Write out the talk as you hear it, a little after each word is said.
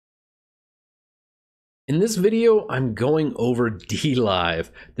In this video, I'm going over DLive.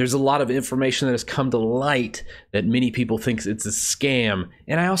 There's a lot of information that has come to light that many people think it's a scam.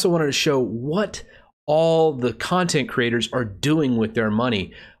 And I also wanted to show what all the content creators are doing with their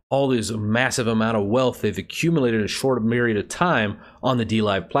money. All this massive amount of wealth they've accumulated in a short period of time on the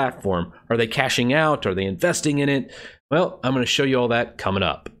DLive platform. Are they cashing out? Are they investing in it? Well, I'm going to show you all that coming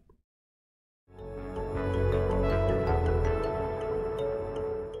up.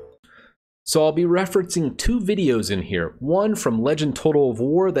 So I'll be referencing two videos in here, one from Legend Total of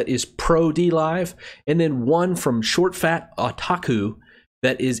War that is pro DLive, and then one from Short Fat Otaku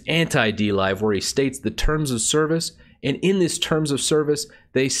that is anti DLive, where he states the terms of service. And in this terms of service,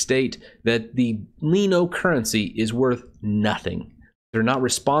 they state that the Lino currency is worth nothing. They're not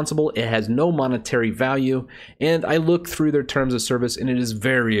responsible. It has no monetary value. And I looked through their terms of service and it is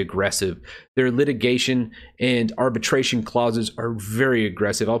very aggressive. Their litigation and arbitration clauses are very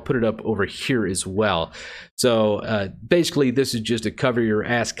aggressive. I'll put it up over here as well. So basically, this is just a cover your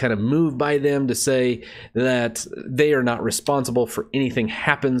ass kind of move by them to say that they are not responsible for anything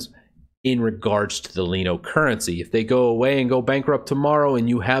happens in regards to the Lino currency. If they go away and go bankrupt tomorrow and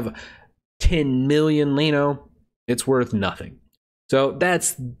you have 10 million Lino, it's worth nothing. So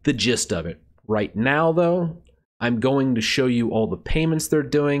that's the gist of it. Right now, though, I'm going to show you all the payments they're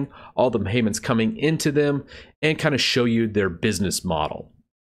doing, all the payments coming into them, and kind of show you their business model.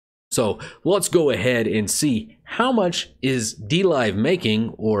 So let's go ahead and see how much is DLive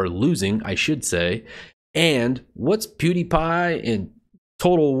making, or losing, I should say, and what's PewDiePie and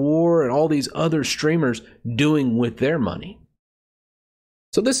Total War and all these other streamers doing with their money.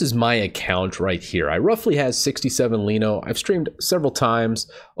 So this is my account right here. I roughly has 67 Lino. I've streamed several times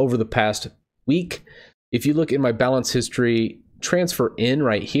over the past week. If you look in my balance history, transfer in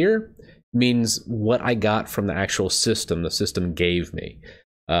right here means what I got from the actual system. The system gave me.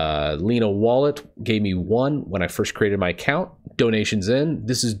 Lino wallet gave me 1 when I first created my account. Donations in.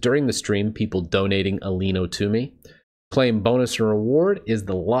 This is during the stream, people donating a Lino to me. Claim bonus and reward is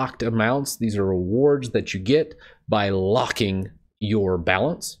the locked amounts. These are rewards that you get by locking your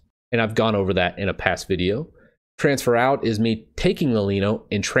balance, and I've gone over that in a past video. Transfer out is me taking the Lino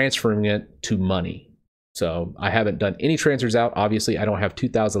and transferring it to money. So I haven't done any transfers out. Obviously, I don't have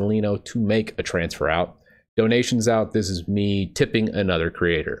 2,000 Lino to make a transfer out. Donations out, this is me tipping another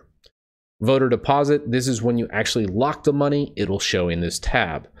creator. Voter deposit, this is when you actually lock the money. It'll show in this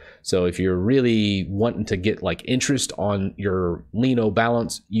tab. So if you're really wanting to get like interest on your Lino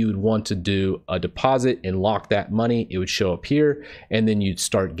balance, you would want to do a deposit and lock that money. It would show up here, and then you'd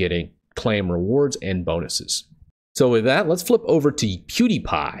start getting claim rewards and bonuses. So with that, let's flip over to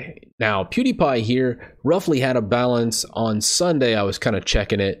PewDiePie. Now, PewDiePie here roughly had a balance on Sunday. I was kind of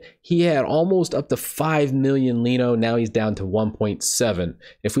checking it. He had almost up to 5 million Lino. Now he's down to 1.7.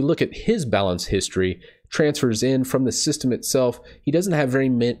 If we look at his balance history, transfers in from the system itself, he doesn't have very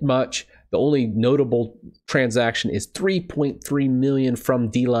much. The only notable transaction is 3.3 million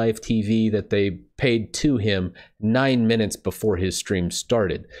from DLive TV that they paid to him 9 minutes before his stream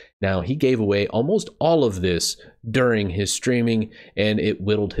started. Now, he gave away almost all of this during his streaming, and it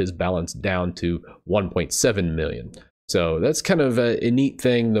whittled his balance down to 1.7 million. So that's kind of a neat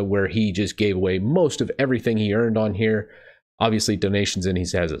thing where he just gave away most of everything he earned on here. Obviously, donations in, he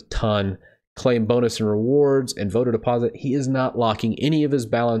has a ton. Claim bonus and rewards and voter deposit, he is not locking any of his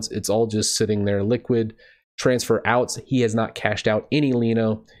balance. It's all just sitting there liquid. Transfer outs, he has not cashed out any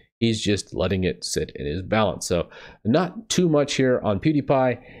Lino. He's just letting it sit in his balance. So not too much here on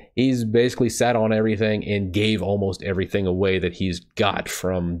PewDiePie. He's basically sat on everything and gave almost everything away that he's got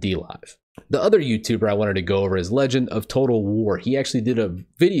from DLive. The other YouTuber I wanted to go over is Legend of Total War. He actually did a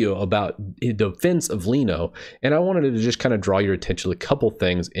video about the defense of Lino, and I wanted to just kind of draw your attention to a couple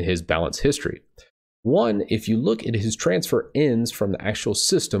things in his balance history. One, if you look at his transfer ins from the actual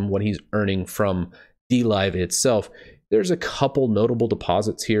system, what he's earning from DLive itself, there's a couple notable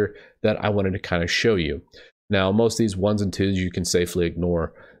deposits here that I wanted to kind of show you. Now, most of these 1s and 2s you can safely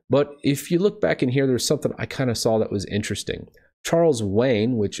ignore, but if you look back in here, there's something I kind of saw that was interesting. Charles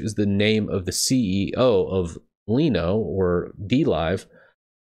Wayne, which is the name of the CEO of Lino or DLive,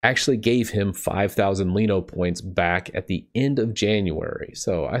 actually gave him 5,000 Lino points back at the end of January.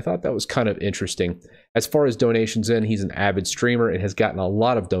 So I thought that was kind of interesting. As far as donations in, he's an avid streamer and has gotten a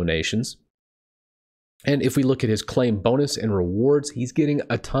lot of donations. And if we look at his claim bonus and rewards, he's getting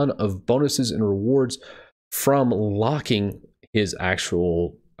a ton of bonuses and rewards from locking his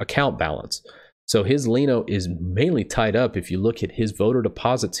actual account balance. So his Lino is mainly tied up. If you look at his voter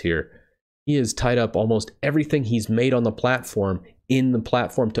deposits here, he has tied up almost everything he's made on the platform in the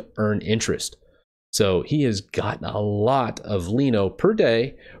platform to earn interest. So he has gotten a lot of Lino per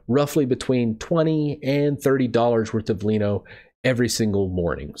day, roughly between $20 and $30 worth of Lino every single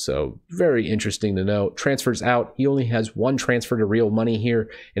morning. So very interesting to know. Transfers out, he only has one transfer to real money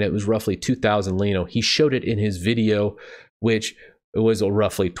here, and it was roughly 2,000 Lino. He showed it in his video, which was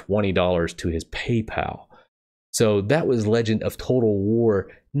roughly $20 to his PayPal. So that was Legend of Total War.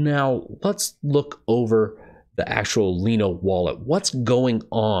 Now let's look over the actual Lino wallet. What's going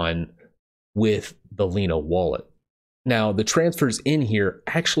on with the Lino wallet? Now the transfers in here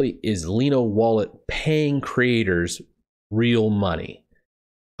actually is Lino wallet paying creators real money.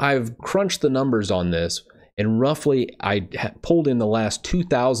 I've crunched the numbers on this, and roughly I pulled in the last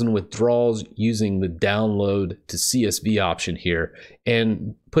 2,000 withdrawals using the download to CSV option here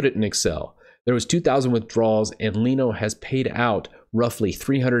and put it in Excel. There was 2,000 withdrawals, and Lino has paid out roughly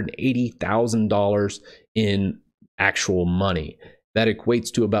 $380,000 in actual money. That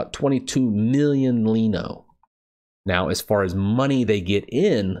equates to about 22 million Lino. Now, as far as money they get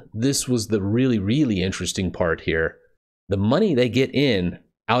in, this was the really interesting part here. The money they get in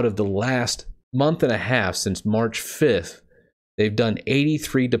out of the last month and a half since March 5th, they've done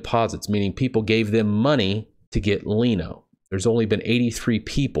 83 deposits, meaning people gave them money to get Lino. There's only been 83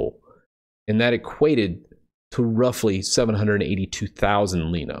 people, and that equated to roughly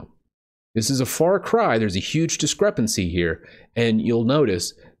 782,000 Lino. This is a far cry. There's a huge discrepancy here, and you'll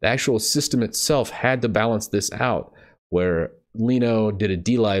notice the actual system itself had to balance this out, where Lino did a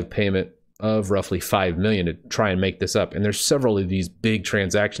DLive payment of roughly 5 million to try and make this up. And there's several of these big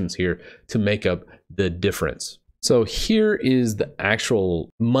transactions here to make up the difference. So here is the actual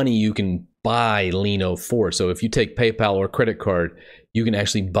money you can buy Lino for. So if you take PayPal or credit card, you can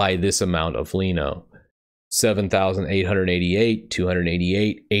actually buy this amount of Lino. 7,888,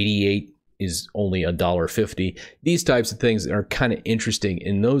 288, 88 is only $1.50. These types of things are kind of interesting,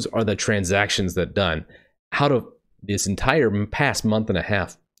 and those are the transactions that done. Out of this entire past month and a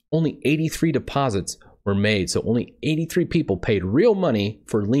half, only 83 deposits were made. So only 83 people paid real money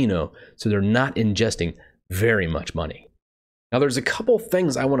for Lino. So they're not ingesting very much money. Now there's a couple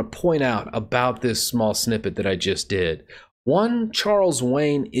things I want to point out about this small snippet that I just did. One, Charles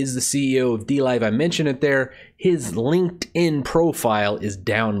Wayne is the CEO of DLive. I mentioned it there. His LinkedIn profile is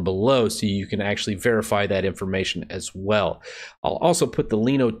down below, so you can actually verify that information as well. I'll also put the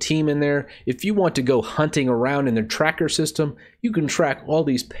Lino team in there. If you want to go hunting around in their tracker system, you can track all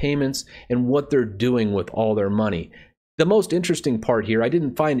these payments and what they're doing with all their money. The most interesting part here, I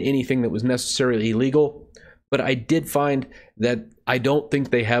didn't find anything that was necessarily illegal, but I did find that I don't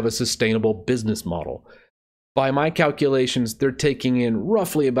think they have a sustainable business model. By my calculations, they're taking in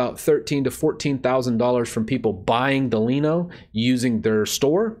roughly about $13,000 to $14,000 from people buying the Lino using their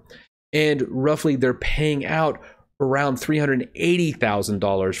store, and roughly they're paying out around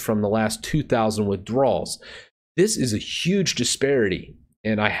 $380,000 from the last 2,000 withdrawals. This is a huge disparity,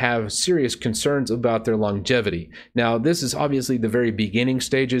 and I have serious concerns about their longevity. Now, this is obviously the very beginning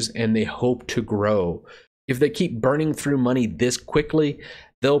stages, and they hope to grow. If they keep burning through money this quickly,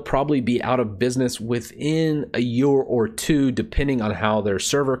 they'll probably be out of business within a year or two, depending on how their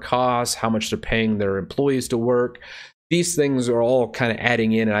server costs, how much they're paying their employees to work. These things are all kind of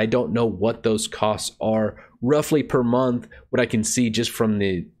adding in, and I don't know what those costs are roughly per month. What I can see just from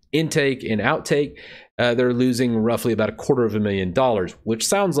the intake and outtake, they're losing roughly about $250,000, which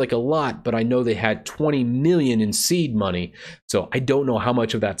sounds like a lot, but I know they had 20 million in seed money. So I don't know how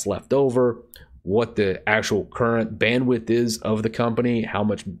much of that's left over, what the actual current bandwidth is of the company, how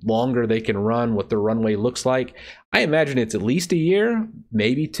much longer they can run, what their runway looks like. I imagine it's at least a year,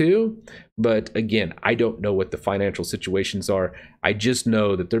 maybe two. But again, I don't know what the financial situations are. I just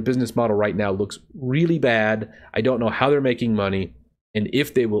know that their business model right now looks really bad. I don't know how they're making money and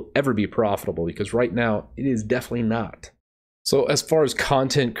if they will ever be profitable, because right now it is definitely not. So as far as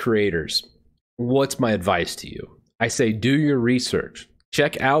content creators, what's my advice to you? I say do your research.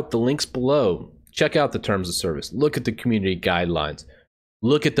 Check out the links below. Check out the terms of service. Look at the community guidelines.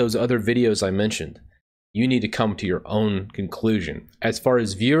 Look at those other videos I mentioned. You need to come to your own conclusion. As far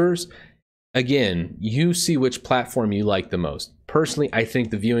as viewers, again, you see which platform you like the most. Personally, I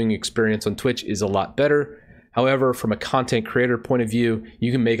think the viewing experience on Twitch is a lot better. However, from a content creator point of view,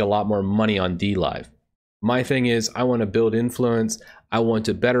 you can make a lot more money on DLive. My thing is, I want to build influence. I want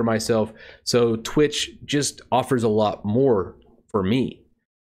to better myself. So Twitch just offers a lot more for me.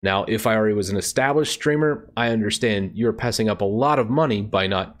 Now, if I already was an established streamer, I understand you're passing up a lot of money by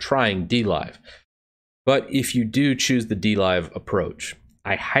not trying DLive. But if you do choose the DLive approach,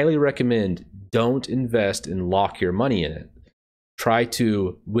 I highly recommend don't invest and lock your money in it. Try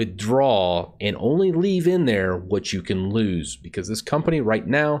to withdraw and only leave in there what you can lose, because this company right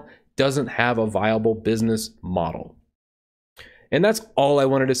now doesn't have a viable business model. And that's all I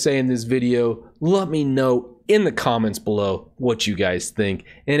wanted to say in this video. Let me know in the comments below what you guys think.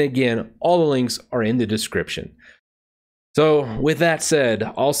 And again, all the links are in the description. So with that said,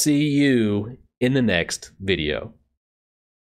 I'll see you in the next video.